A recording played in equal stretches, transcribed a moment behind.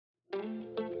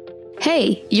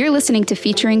Hey, you're listening to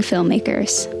Featuring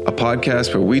Filmmakers, a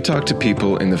podcast where we talk to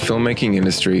people in the filmmaking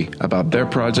industry about their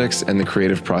projects and the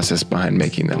creative process behind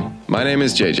making them. My name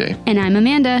is JJ. And I'm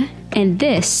Amanda, and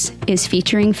this is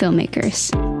Featuring Filmmakers.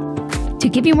 To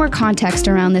give you more context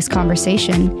around this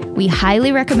conversation, we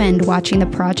highly recommend watching the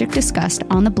project discussed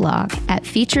on the blog at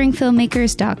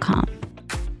featuringfilmmakers.com.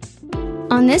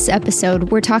 On this episode,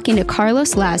 we're talking to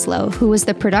Carlos Laszlo, who was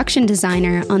the production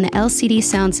designer on the LCD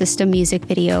Soundsystem music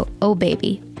video, Oh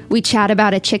Baby. We chat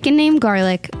about a chicken named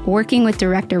Garlic, working with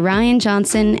director Ryan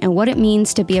Johnson, and what it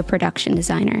means to be a production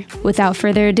designer. Without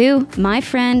further ado, my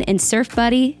friend and surf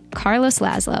buddy, Carlos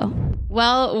Laszlo.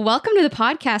 Well, welcome to the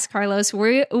podcast, Carlos.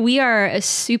 We are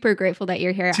super grateful that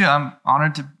you're here. Yeah, I'm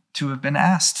honored to have been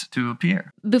asked to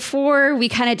appear. Before we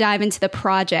kind of dive into the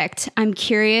project, I'm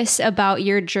curious about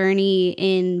your journey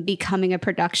in becoming a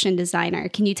production designer.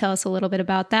 Can you tell us a little bit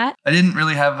about that? I didn't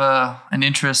really have an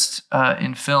interest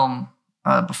in film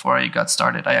before I got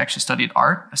started. I actually studied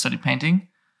art. I studied painting.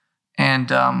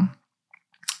 And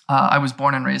I was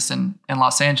born and raised in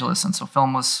Los Angeles. And so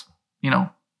film was,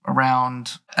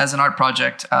 around. As an art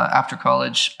project after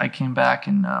college, I came back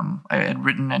and I had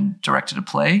written and directed a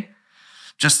play.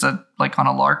 Just on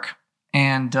a lark,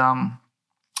 and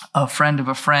a friend of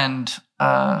a friend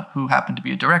who happened to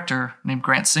be a director named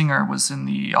Grant Singer was in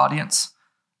the audience,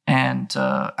 and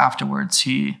afterwards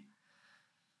he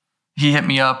hit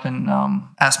me up and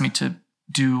asked me to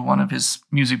do one of his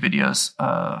music videos.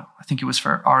 I think it was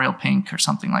for Ariel Pink or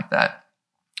something like that.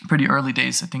 Pretty early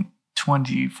days, I think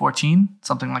 2014,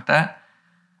 something like that.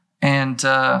 And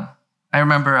I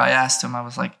remember I asked him, I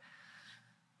was like,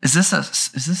 Is this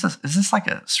like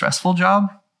a stressful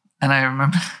job? And I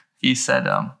remember he said,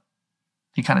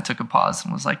 he kind of took a pause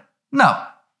and was like, no,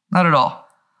 not at all.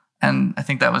 And I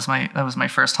think that was my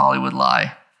first Hollywood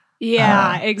lie.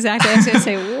 Yeah, exactly. I was going to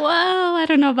say, well, I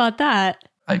don't know about that.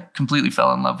 I completely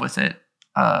fell in love with it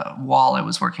while I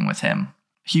was working with him.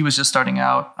 He was just starting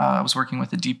out. I was working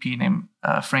with a DP named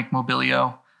Frank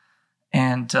Mobilio.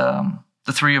 And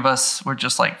the three of us were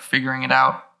just like figuring it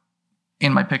out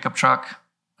in my pickup truck.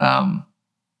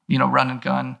 Run and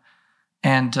gun.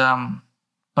 And,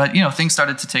 but things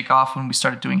started to take off when we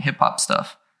started doing hip hop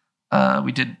stuff.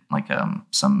 We did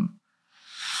some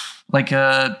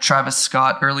Travis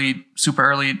Scott, super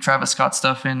early Travis Scott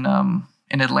stuff in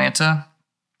Atlanta.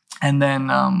 And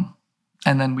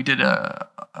then we did a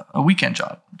weekend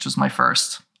job, which was my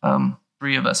first.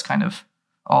 Three of us kind of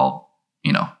all,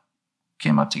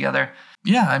 came up together.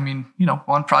 Yeah. I mean,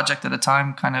 one project at a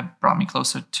time kind of brought me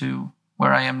closer to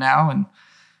where I am now, and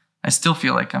I still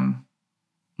feel like I'm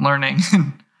learning.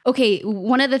 Okay,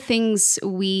 one of the things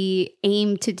we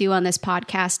aim to do on this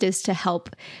podcast is to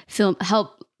help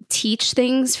teach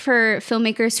things for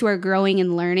filmmakers who are growing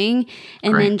and learning,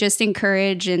 and Great. Then just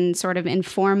encourage and sort of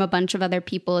inform a bunch of other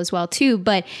people as well too.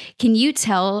 But can you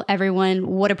tell everyone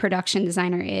what a production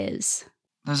designer is?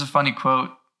 There's a funny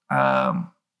quote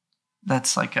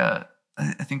that's I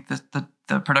think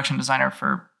the production designer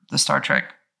for the Star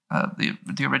Trek.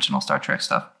 The original Star Trek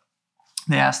stuff.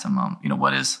 They asked him,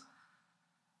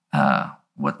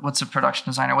 what's a production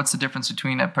designer? What's the difference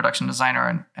between a production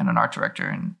designer and an art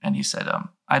director? And he said,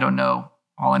 I don't know.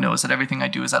 All I know is that everything I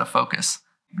do is out of focus.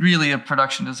 Really, a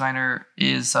production designer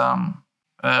is a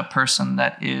person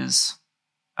that is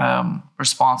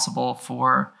responsible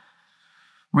for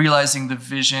realizing the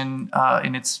vision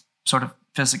in its sort of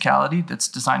physicality. That's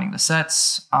designing the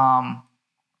sets,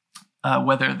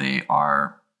 whether they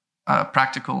are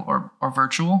practical or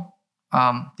virtual.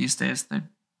 These days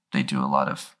they do a lot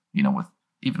of, with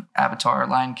even Avatar,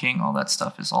 Lion King, all that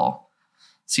stuff is all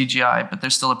CGI, but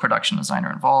there's still a production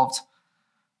designer involved.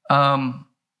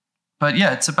 But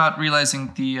yeah, it's about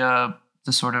realizing the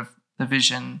sort of the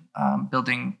vision,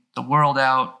 building the world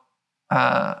out,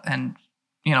 and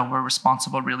we're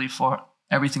responsible really for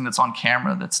everything that's on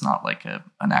camera that's not like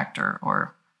an actor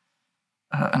or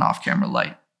an off-camera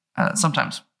light.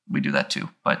 Sometimes we do that too,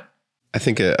 but I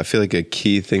feel like a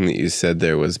key thing that you said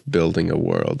there was building a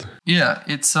world. Yeah,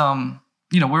 it's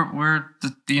we're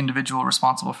the individual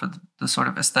responsible for the sort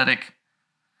of aesthetic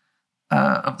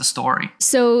of the story.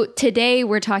 So today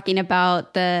we're talking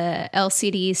about the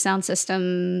LCD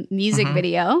Soundsystem music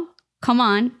video. Come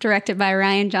On, directed by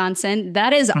Ryan Johnson.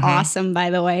 That is awesome, by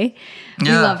the way. Yeah.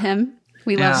 We love him.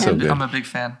 We love him. So I'm a big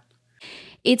fan.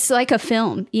 It's like a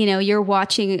film. You're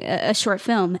watching a short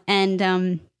film,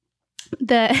 and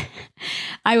I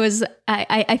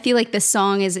feel like the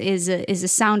song is a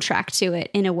soundtrack to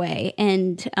it in a way,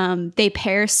 and they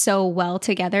pair so well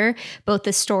together. Both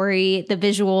the story, the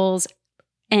visuals,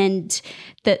 and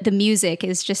the music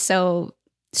is just so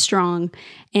strong.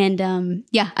 And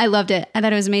yeah, I loved it. I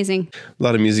thought it was amazing. A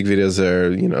lot of music videos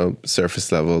are,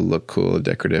 surface level, look cool,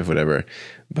 decorative, whatever.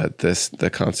 But the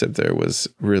concept there was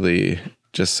really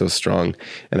just so strong.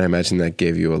 And I imagine that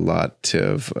gave you a lot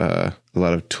of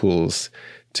tools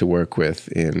to work with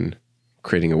in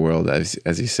creating a world, as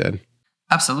you said.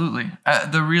 Absolutely.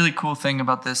 The really cool thing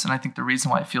about this, and I think the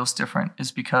reason why it feels different,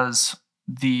 is because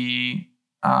the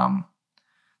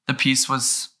piece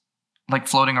was like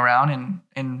floating around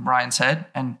in Ryan's head,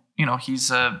 and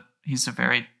he's a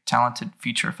very talented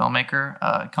feature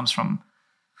filmmaker. Comes from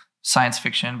science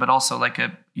fiction, but also like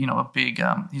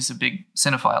he's a big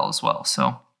cinephile as well.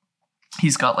 So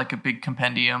he's got like a big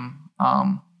compendium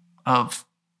of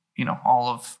all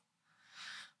of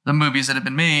the movies that have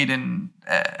been made and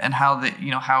how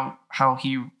how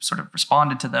he sort of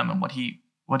responded to them, and what he's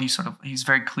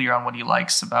very clear on what he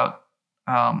likes about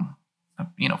from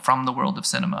the world of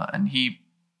cinema, and he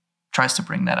tries to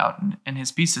bring that out in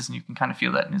his pieces, and you can kind of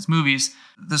feel that in his movies.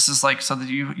 This is like, so that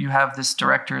you have this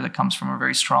director that comes from a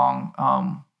very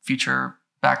strong feature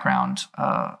background,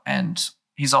 and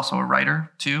he's also a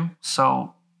writer too.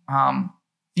 So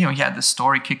he had this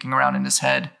story kicking around in his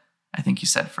head. I think he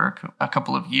said for a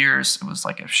couple of years it was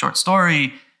like a short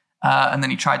story, and then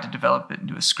he tried to develop it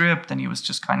into a script, and he was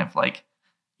just kind of like,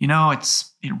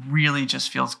 it really just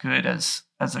feels good as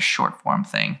a short form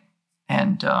thing.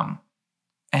 And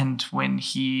when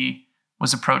he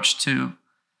was approached to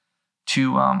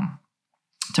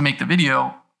make the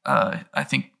video, I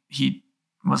think he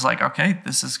was like, okay,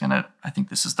 I think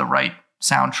this is the right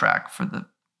soundtrack for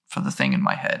the thing in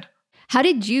my head. How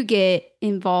did you get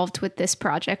involved with this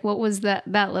project? What was that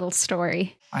little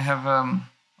story? I have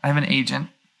an agent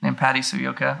named Patty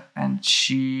Suyuka, and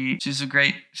she's a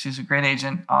great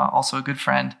agent, also a good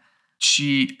friend.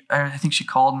 I think she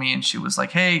called me and she was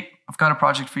like, "Hey, I've got a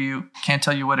project for you. Can't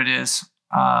tell you what it is.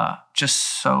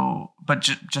 Just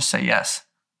say yes."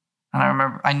 And I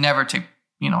remember I never take,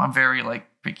 I'm very like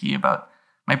picky about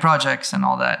my projects and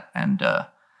all that. And,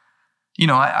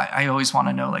 I always want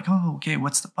to know like, oh, okay,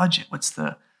 what's the budget? What's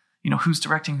the, who's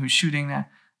directing, who's shooting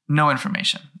that? No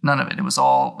information, none of it. It was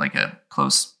all like a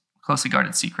closely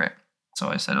guarded secret. So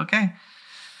I said, okay,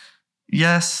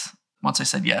 yes. Once I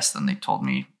said yes, then they told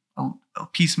me a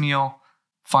piecemeal.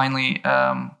 Finally,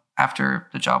 after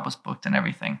the job was booked and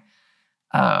everything,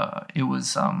 it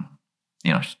was,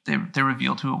 they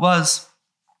revealed who it was.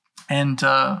 And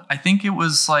I think it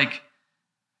was like,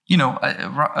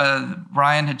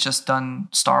 Ryan had just done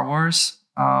Star Wars.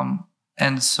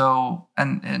 And so,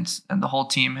 and the whole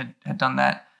team had done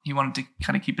that. He wanted to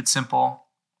kind of keep it simple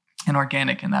and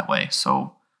organic in that way.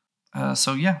 So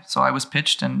I was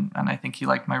pitched, and I think he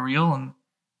liked my reel,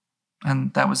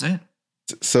 and that was it.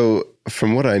 So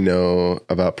from what I know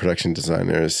about production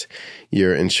designers,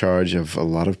 you're in charge of a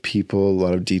lot of people, a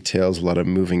lot of details, a lot of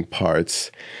moving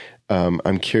parts.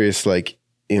 I'm curious, like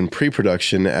in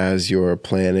pre-production, as you're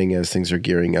planning, as things are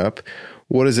gearing up,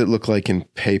 what does it look like in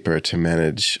paper to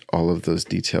manage all of those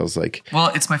details?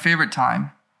 Well, it's my favorite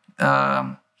time.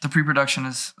 The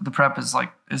pre-production the prep is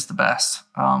the best.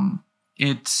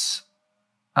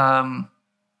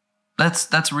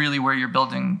 That's really where you're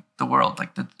building the world.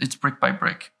 It's brick by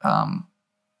brick. A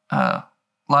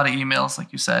lot of emails,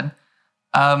 like you said.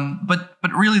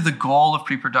 But really the goal of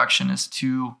pre-production is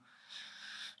you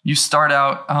start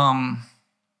out,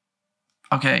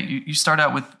 you start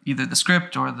out with either the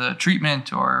script or the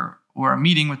treatment or a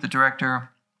meeting with the director.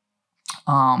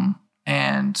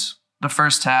 And the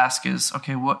first task is,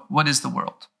 okay, what is the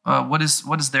world? What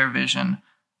is their vision?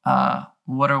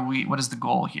 What is the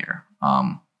goal here?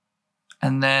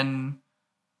 And then,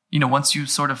 once you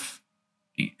sort of,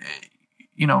 I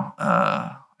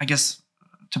guess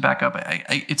to back up,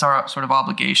 it's our sort of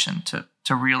obligation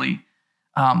to really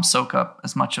soak up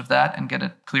as much of that and get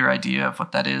a clear idea of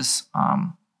what that is,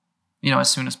 as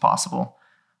soon as possible.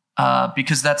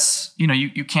 Because that's,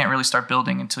 you can't really start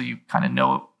building until you kind of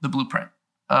know the blueprint.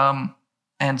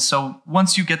 And so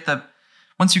once you get the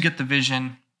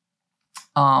vision,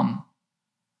 and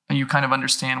you kind of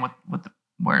understand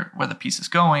where the piece is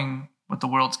going, what the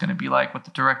world's going to be like, what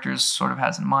the director sort of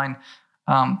has in mind,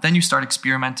 then you start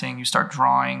experimenting, you start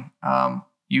drawing,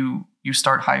 you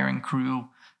start hiring crew,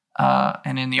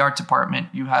 and in the art department,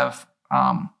 you have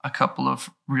a couple of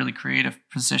really creative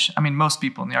positions. I mean, most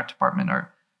people in the art department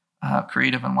are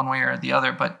creative in one way or the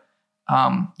other, but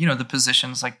the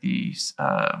positions like the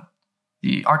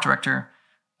art director,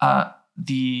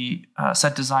 the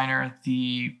set designer,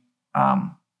 the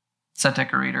set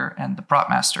decorator, and the prop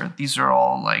master. These are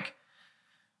all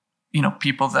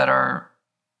people that are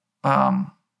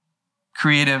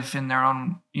creative in their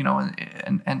own,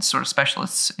 and sort of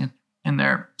specialists in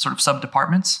their sort of sub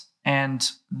departments,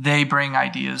 and they bring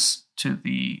ideas to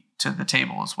the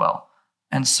table as well.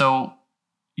 And so,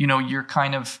 you're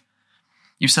kind of,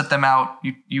 you set them out,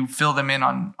 you fill them in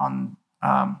on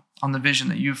the vision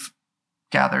that you've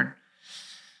gathered,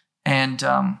 and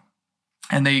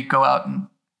they go out and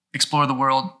explore the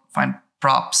world, find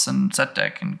props and set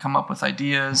deck, and come up with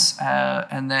ideas,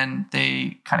 and then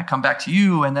they kind of come back to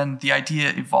you, and then the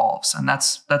idea evolves, and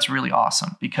that's really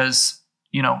awesome, because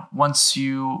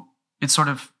it's sort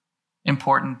of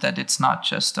important that it's not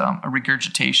just a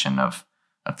regurgitation of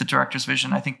the director's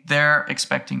vision. I think they're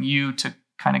expecting you to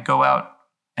kind of go out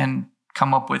and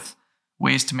come up with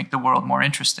ways to make the world more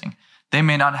interesting. They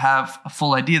may not have a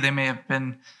full idea. They may have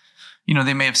been,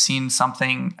 they may have seen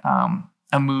something,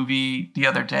 a movie the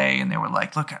other day, and they were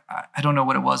like, look, I don't know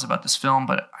what it was about this film,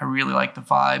 but I really like the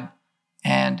vibe,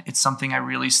 and it's something I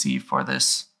really see for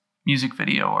this music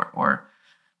video, or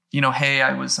hey,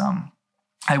 I was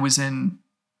in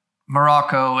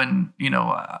Morocco, and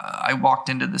I walked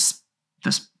into this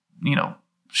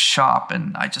shop,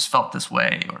 and I just felt this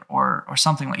way, or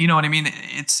something like, what I mean?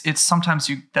 It's sometimes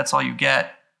that's all you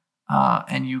get,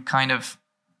 and you kind of,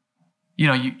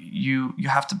 you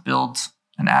have to build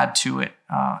and add to it,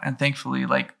 and thankfully,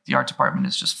 like, the art department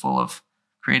is just full of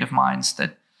creative minds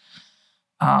that,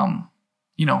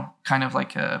 kind of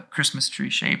like a Christmas tree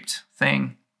shaped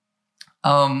thing,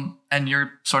 and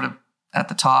you're sort of at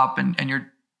the top, and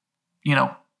you're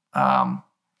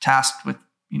tasked with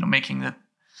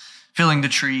filling the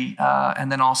tree,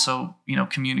 and then also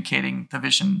communicating the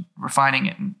vision, refining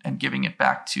it, and giving it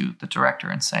back to the director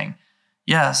and saying,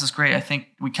 yeah, this is great, I think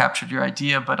we captured your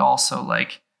idea, but also,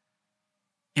 like,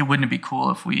 it wouldn't be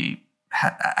cool if we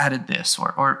added this,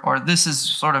 or this is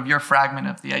sort of your fragment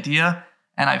of the idea,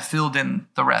 and I filled in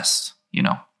the rest.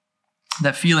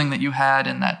 That feeling that you had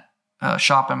in that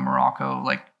shop in Morocco,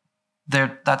 like,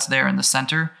 that's there in the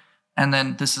center, and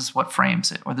then this is what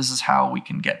frames it, or this is how we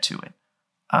can get to it,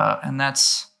 and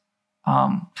that's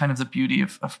kind of the beauty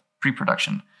of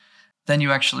pre-production. Then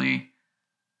you actually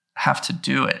have to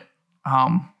do it,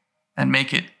 and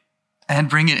make it, and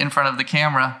bring it in front of the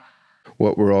camera.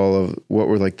 What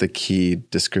were like the key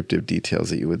descriptive details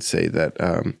that you would say that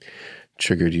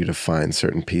triggered you to find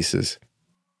certain pieces?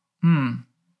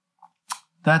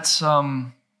 That's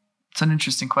it's an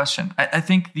interesting question. I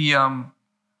think the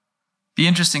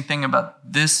interesting thing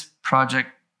about this project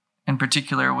in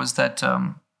particular was that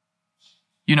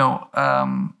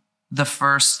the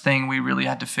first thing we really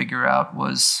had to figure out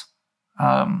was,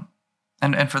 and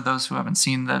for those who haven't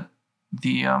seen the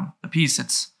piece,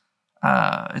 it's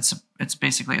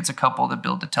basically a couple that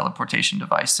build a teleportation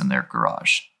device in their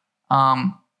garage,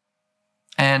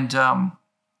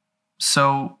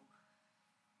 so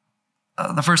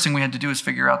the first thing we had to do is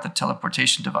figure out the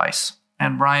teleportation device.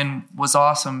 And Brian was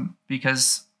awesome,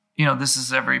 because this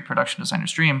is every production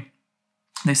designer's dream.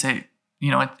 They say,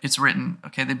 it's written,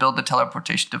 okay, they build the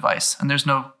teleportation device, and there's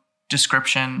no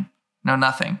description, no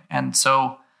nothing. And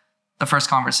so the first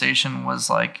conversation was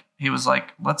like, he was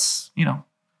like, let's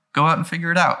go out and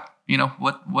figure it out.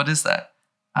 What is that?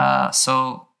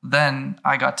 So then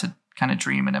I got to kind of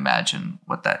dream and imagine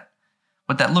what that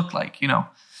looked like.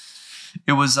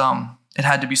 It was, it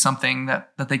had to be something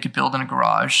that they could build in a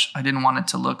garage. I didn't want it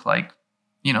to look like,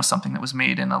 something that was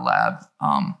made in a lab.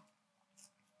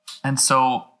 And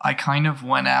so I kind of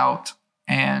went out,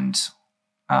 and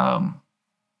I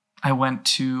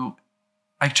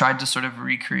tried to sort of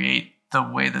recreate the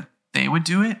way that they would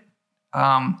do it,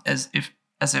 as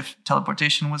if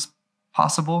teleportation was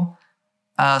possible.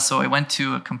 So I went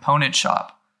to a component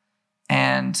shop,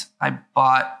 and I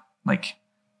bought, like,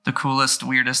 the coolest,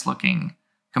 weirdest looking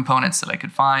components that I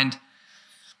could find.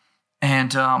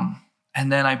 And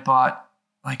then I bought,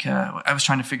 like, I was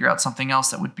trying to figure out something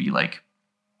else that would be like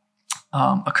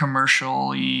a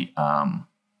commercially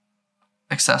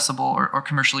accessible or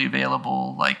commercially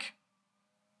available, like,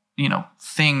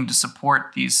 thing to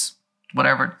support these,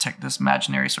 whatever this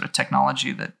imaginary sort of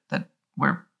technology that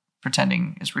we're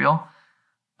pretending is real.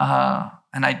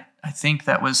 And I think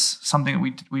that was something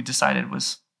that we decided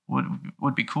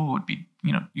would be cool, would be,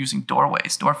 using door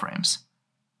frames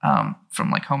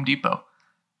from, like, Home Depot.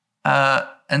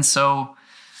 And so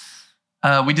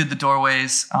we did the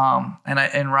doorways,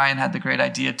 and Ryan had the great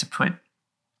idea to put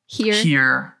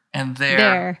here and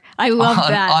there. I love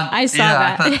that. I saw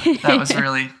that. I thought that was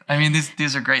really, I mean,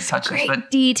 these are great touches. Great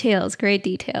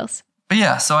details. But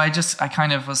yeah, so I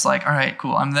kind of was like, all right,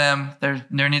 cool, I'm them.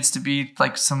 There needs to be,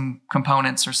 like, some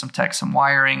components or some tech, some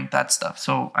wiring, that stuff.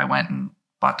 So I went and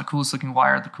bought the coolest looking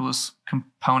wire, the coolest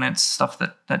components, stuff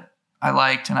that I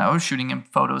liked, and I was shooting him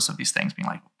photos of these things, being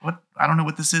like, "What? I don't know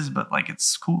what this is, but like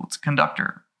it's cool. It's a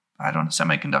conductor. I don't know,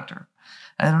 semiconductor.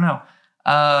 I don't know."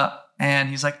 And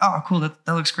he's like, "Oh, cool. That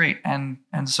looks great." And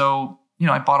so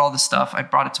I bought all this stuff. I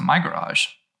brought it to my garage,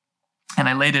 and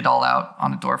I laid it all out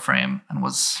on a door frame, and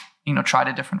was tried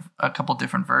a couple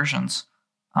different versions,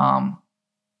 and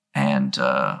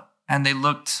they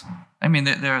looked. I mean,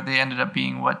 they ended up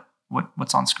being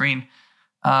what's on screen.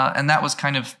 And that was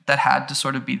that had to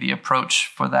sort of be the approach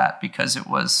for that, because it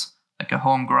was like a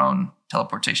homegrown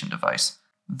teleportation device.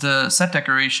 The set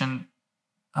decoration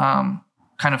kind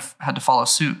of had to follow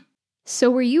suit.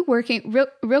 So were you working,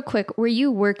 real quick, were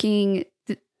you working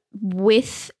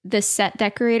with the set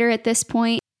decorator at this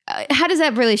point? How does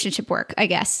that relationship work, I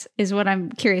guess, is what I'm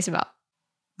curious about.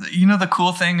 The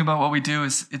cool thing about what we do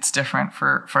is it's different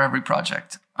for every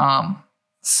project.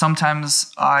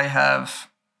 Sometimes I have...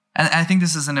 And I think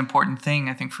this is an important thing,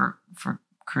 I think, for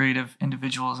creative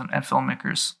individuals and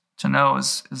filmmakers to know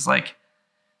is like,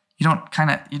 you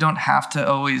don't have to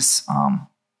always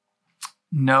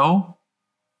know.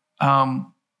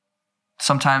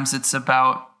 Sometimes it's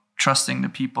about trusting the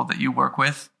people that you work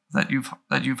with, that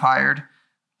you've hired,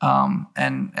 and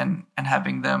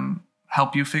having them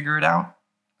help you figure it out,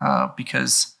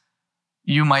 because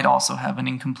you might also have an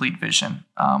incomplete vision,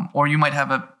 or you might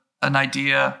have an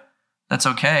idea that's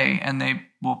okay, and they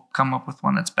will come up with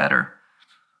one that's better.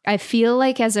 I feel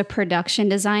like as a production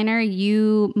designer,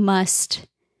 you must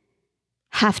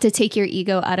have to take your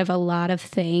ego out of a lot of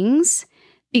things,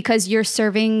 because you're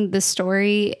serving the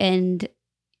story and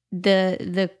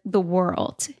the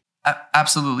world.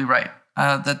 Absolutely right.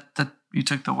 That you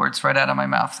took the words right out of my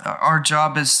mouth. Our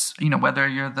job is, whether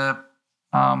you're the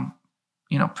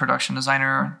production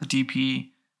designer, the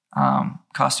DP,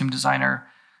 costume designer,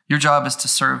 your job is to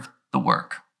serve the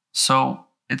work. So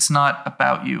it's not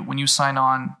about you. When you sign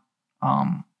on,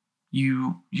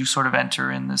 you sort of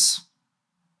enter in this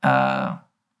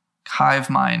hive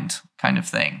mind kind of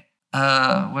thing.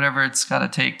 Whatever it's got to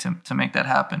take to make that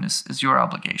happen is your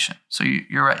obligation. So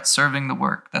you're right. Serving the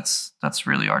work. That's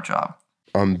really our job.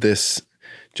 On this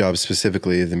job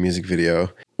specifically, the music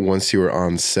video, once you were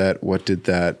on set, what did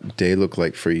that day look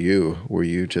like for you? Were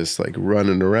you just like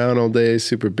running around all day,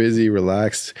 super busy,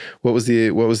 relaxed? What was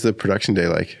the production day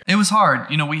like? It was hard.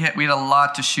 We had a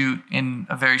lot to shoot in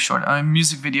a very short.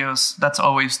 Music videos, that's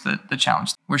always the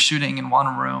challenge. We're shooting in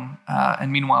one room,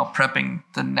 and meanwhile prepping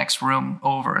the next room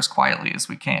over as quietly as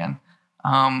we can.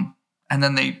 And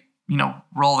then they,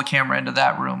 roll the camera into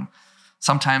that room.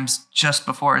 Sometimes just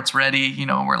before it's ready,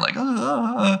 we're like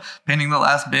pinning the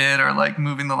last bit or like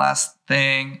moving the last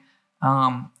thing.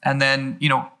 And then,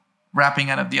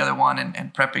 wrapping out of the other one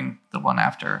and prepping the one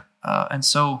after. And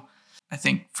so I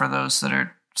think for those that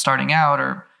are starting out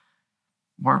or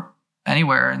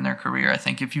anywhere in their career, I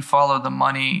think if you follow the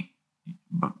money,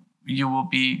 you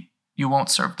won't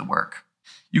serve the work.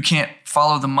 You can't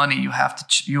follow the money. You have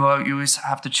to, you always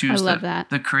have to choose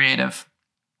the creative.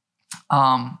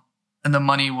 And the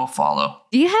money will follow.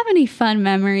 Do you have any fun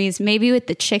memories? Maybe with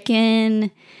the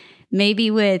chicken, maybe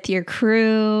with your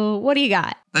crew. What do you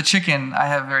got? The chicken, I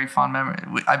have very fond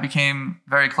memory. I became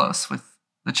very close with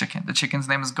the chicken. The chicken's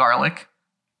name is Garlic.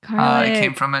 It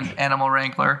came from an animal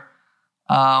wrangler.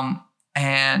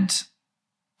 And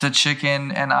the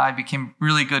chicken and I became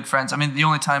really good friends. I mean, the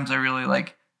only times I really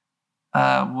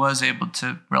was able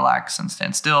to relax and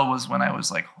stand still was when I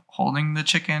was like holding the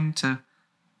chicken to...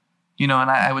 and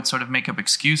I would sort of make up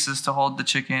excuses to hold the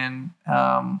chicken,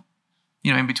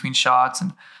 in between shots.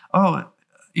 And,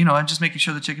 I'm just making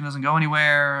sure the chicken doesn't go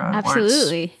anywhere.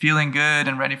 Absolutely. Or it's feeling good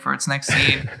and ready for its next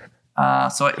scene.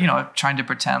 So, trying to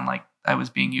pretend like I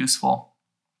was being useful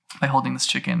by holding this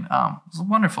chicken. It was a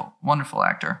wonderful, wonderful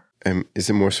actor. Is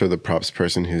it more so the props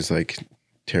person who's like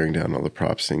tearing down all the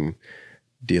props and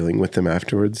dealing with them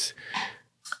afterwards?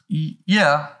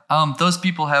 Yeah, those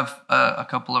people have a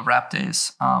couple of wrap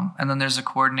days, and then there's a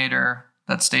coordinator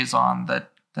that stays on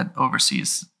that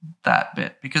oversees that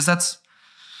bit, because that's,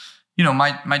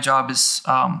 my job is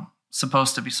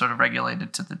supposed to be sort of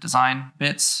regulated to the design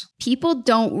bits. People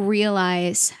don't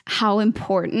realize how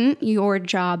important your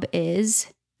job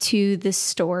is to the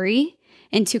story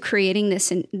and to creating this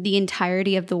in the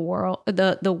entirety of the world,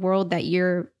 the world that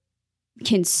you're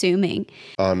consuming.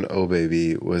 On Oh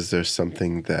Baby, was there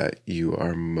something that you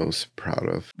are most proud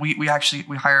of? We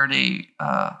hired a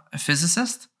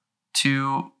physicist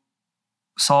to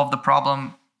solve the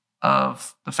problem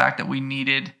of the fact that we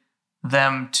needed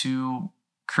them to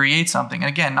create something. And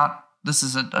again, this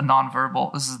is a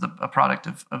nonverbal. This is a product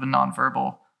of a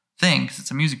nonverbal thing, because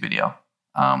it's a music video.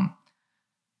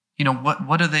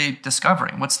 what are they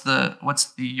discovering? What's the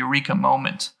eureka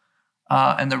moment?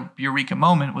 And the eureka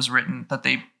moment was written that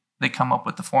they come up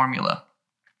with the formula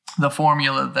that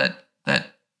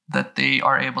they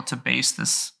are able to base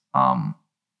this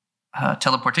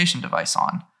teleportation device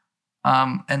on.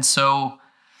 And so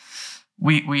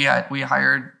we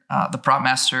hired the prop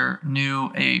master,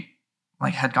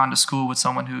 had gone to school with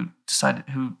someone who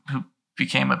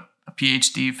became a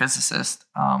PhD physicist,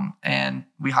 and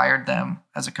we hired them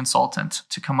as a consultant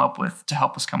to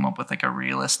help us come up with like a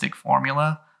realistic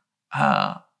formula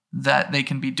that they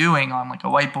can be doing on like a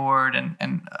whiteboard and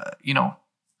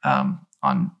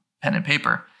on pen and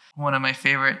paper. One of my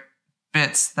favorite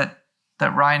bits that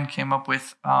Ryan came up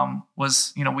with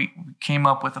was, we came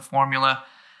up with a formula,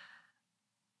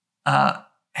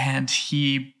 and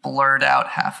he blurred out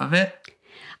half of it.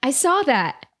 I saw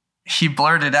that. He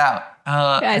blurred it out.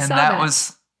 And that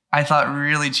was, I thought,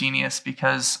 really genius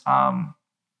because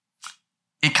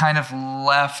it kind of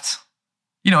left,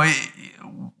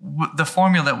 the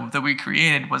formula that we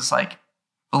created was like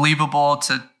believable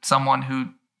to someone who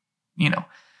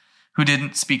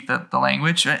didn't speak the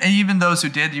language. And even those who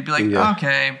did, you'd be like,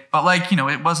 okay. But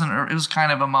it was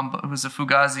kind of it was a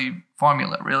Fugazi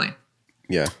formula, really.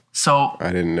 Yeah. So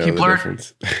I didn't know the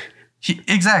difference.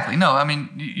 Exactly. No, I mean,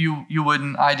 you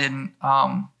wouldn't, I didn't.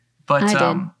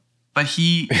 But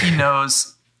he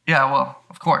knows. Yeah, well,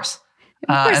 of course.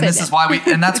 And this is why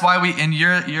and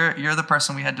you're the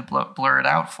person we had to blur it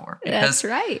out for. That's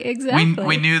right. Exactly.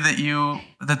 We knew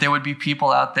that there would be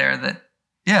people out there that,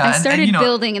 yeah. I started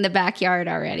building in the backyard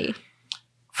already.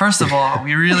 First of all,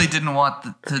 we really didn't want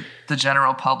the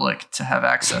general public to have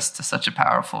access to such a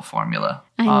powerful formula.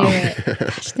 I knew it.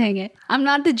 Gosh, dang it. I'm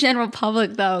not the general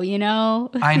public though,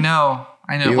 I know.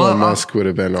 Elon Musk would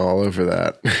have been all over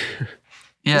that.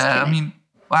 Yeah, I mean,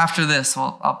 after this,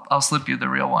 I'll slip you the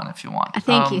real one if you want.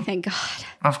 Thank you. Thank God.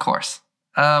 Of course.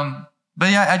 But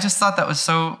yeah, I just thought that was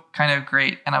so kind of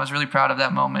great. And I was really proud of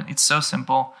that moment. It's so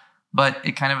simple, but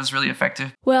it kind of was really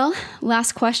effective. Well,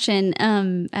 last question.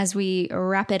 As we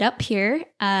wrap it up here,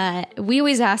 we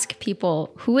always ask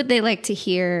people, who would they like to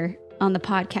hear on the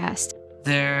podcast?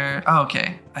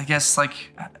 Okay. I guess I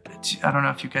don't know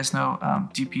if you guys know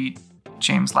DP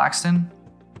James Laxton.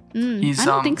 I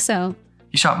don't think so.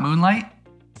 He shot Moonlight.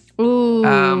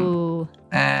 Ooh.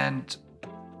 And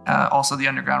also The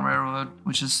Underground Railroad,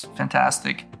 which is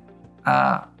fantastic.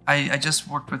 I just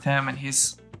worked with him, and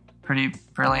he's pretty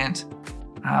brilliant.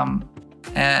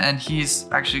 And he's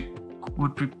actually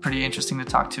would be pretty interesting to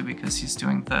talk to because he's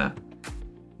doing the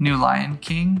new Lion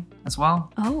King as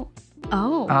well. Oh,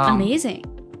 amazing.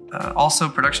 Also,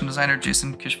 production designer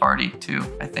Jason Kishvardi, too,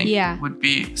 I think would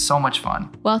be so much fun.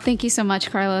 Well, thank you so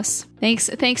much, Carlos.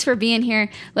 Thanks for being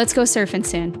here. Let's go surfing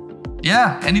soon.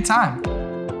 Yeah, anytime.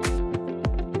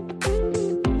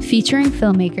 Featuring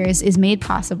Filmmakers is made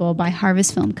possible by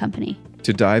Harvest Film Company.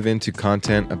 To dive into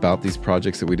content about these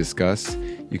projects that we discuss,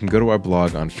 you can go to our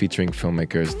blog on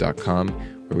featuringfilmmakers.com,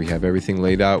 where we have everything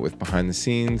laid out with behind the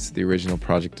scenes, the original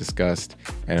project discussed,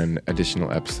 and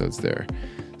additional episodes there.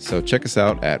 So check us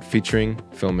out at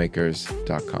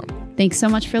featuringfilmmakers.com. Thanks so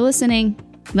much for listening.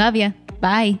 Love ya.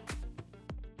 Bye.